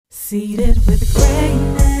Seated with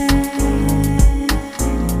greatness.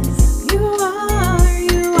 You are,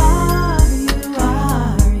 you are, you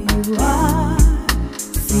are, you are.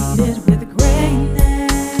 Seated with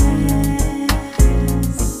greatness.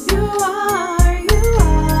 You are, you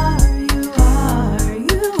are, you are,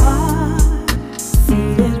 you are.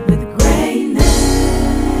 Seated with greatness.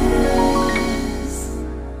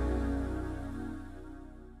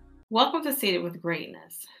 Welcome to Seated with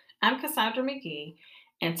Greatness. I'm Cassandra McGee,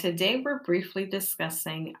 and today we're briefly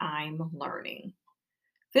discussing I'm learning.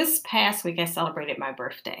 This past week I celebrated my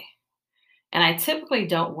birthday, and I typically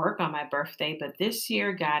don't work on my birthday, but this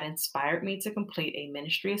year God inspired me to complete a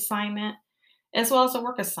ministry assignment as well as a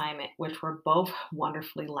work assignment, which were both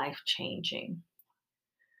wonderfully life-changing.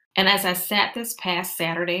 And as I sat this past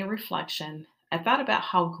Saturday in reflection, I thought about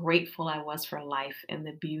how grateful I was for life and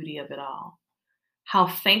the beauty of it all. How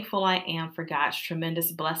thankful I am for God's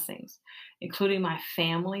tremendous blessings, including my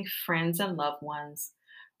family, friends, and loved ones,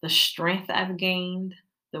 the strength I've gained,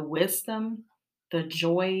 the wisdom, the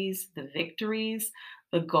joys, the victories,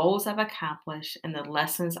 the goals I've accomplished, and the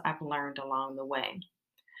lessons I've learned along the way.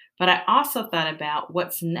 But I also thought about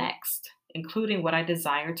what's next, including what I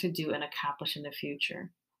desire to do and accomplish in the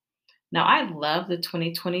future. Now, I love the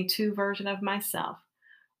 2022 version of myself.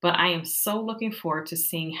 But I am so looking forward to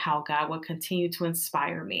seeing how God will continue to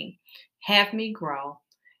inspire me, have me grow,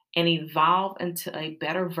 and evolve into a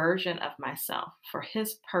better version of myself for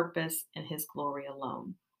His purpose and His glory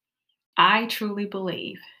alone. I truly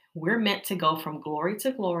believe we're meant to go from glory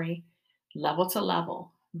to glory, level to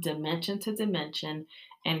level, dimension to dimension,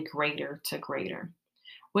 and greater to greater,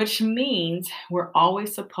 which means we're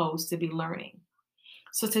always supposed to be learning.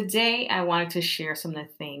 So today I wanted to share some of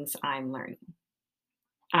the things I'm learning.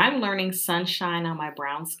 I'm learning sunshine on my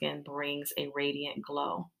brown skin brings a radiant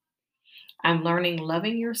glow. I'm learning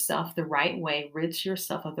loving yourself the right way rids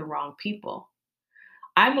yourself of the wrong people.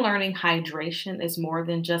 I'm learning hydration is more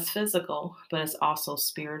than just physical, but it's also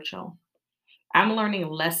spiritual. I'm learning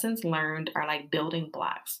lessons learned are like building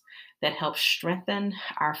blocks that help strengthen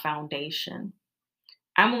our foundation.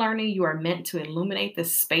 I'm learning you are meant to illuminate the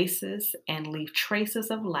spaces and leave traces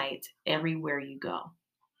of light everywhere you go.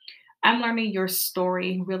 I'm learning your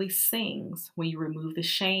story really sings when you remove the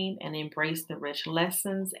shame and embrace the rich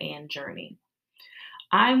lessons and journey.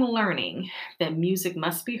 I'm learning that music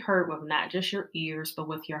must be heard with not just your ears, but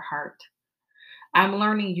with your heart. I'm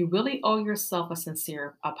learning you really owe yourself a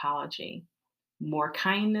sincere apology, more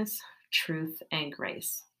kindness, truth, and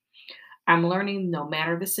grace. I'm learning no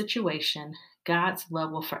matter the situation, God's love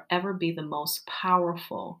will forever be the most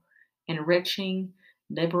powerful, enriching,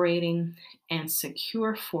 liberating, and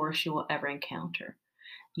secure force you will ever encounter.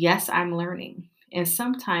 Yes, I'm learning, and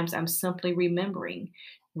sometimes I'm simply remembering,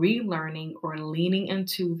 relearning, or leaning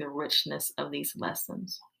into the richness of these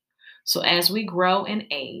lessons. So as we grow in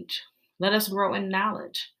age, let us grow in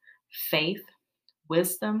knowledge, faith,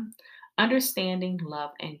 wisdom, understanding,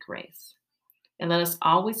 love, and grace. And let us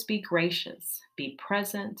always be gracious, be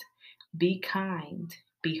present, be kind,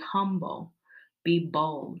 be humble, be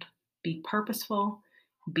bold, be purposeful,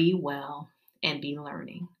 be well, and be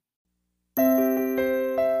learning.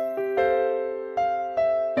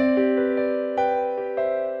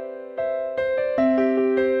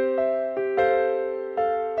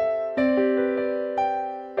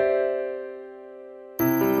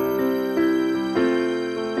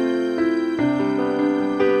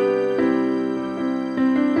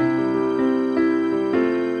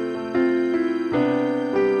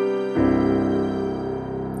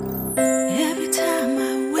 Every time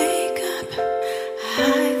I wake up,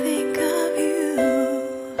 I think of you.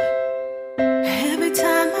 Every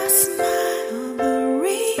time I smile, the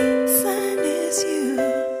reason is you.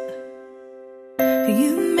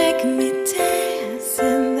 You make me dance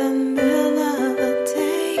in the middle of the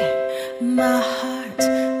day. My heart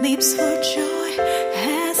leaps for joy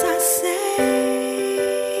as I say,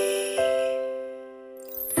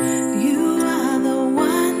 you are the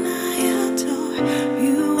one I adore.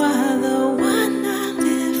 You are the one I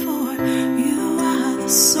live for. You are the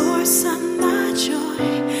source of my joy.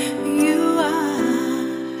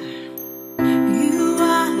 You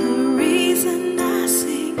are the reason I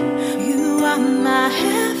sing. You are my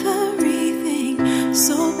everything.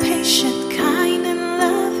 So patient, kind, and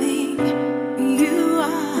loving. You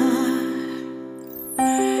are.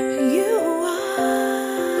 You are.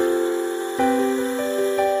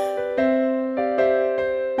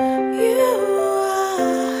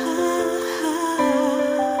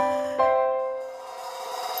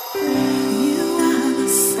 You are the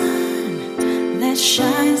sun that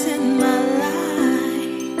shines in my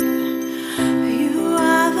life. You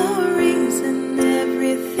are the reason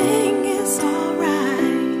everything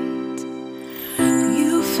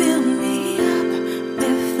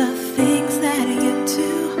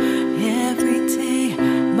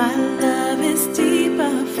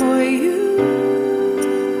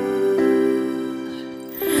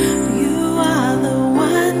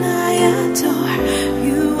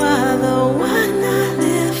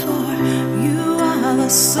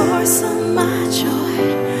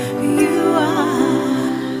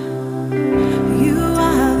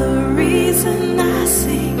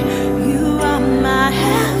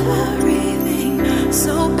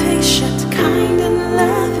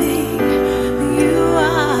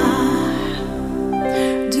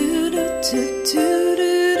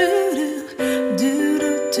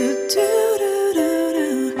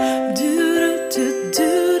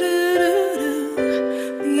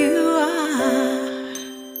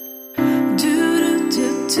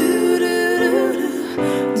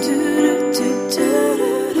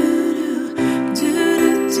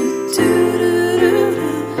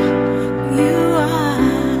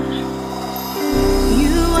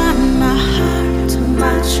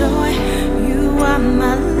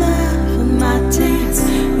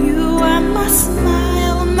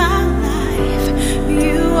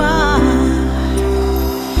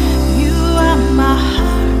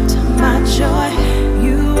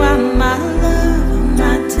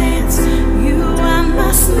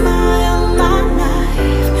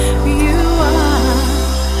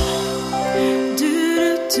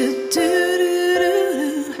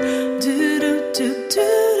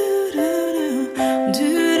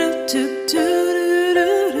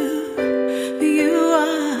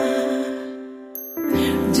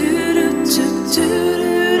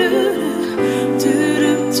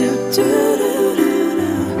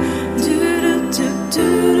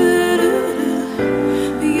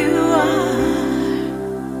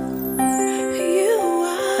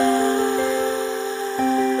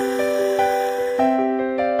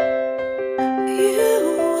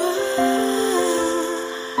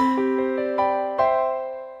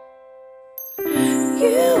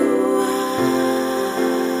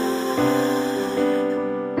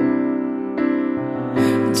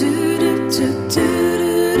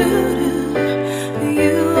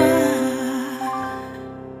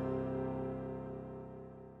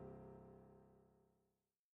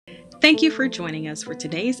Thank you for joining us for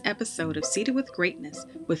today's episode of Seated with Greatness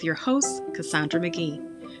with your host, Cassandra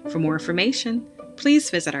McGee. For more information, please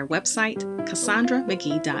visit our website,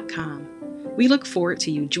 CassandraMcGee.com. We look forward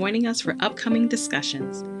to you joining us for upcoming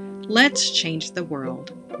discussions. Let's change the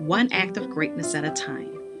world, one act of greatness at a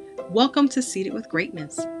time. Welcome to Seated with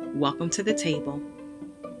Greatness. Welcome to the table.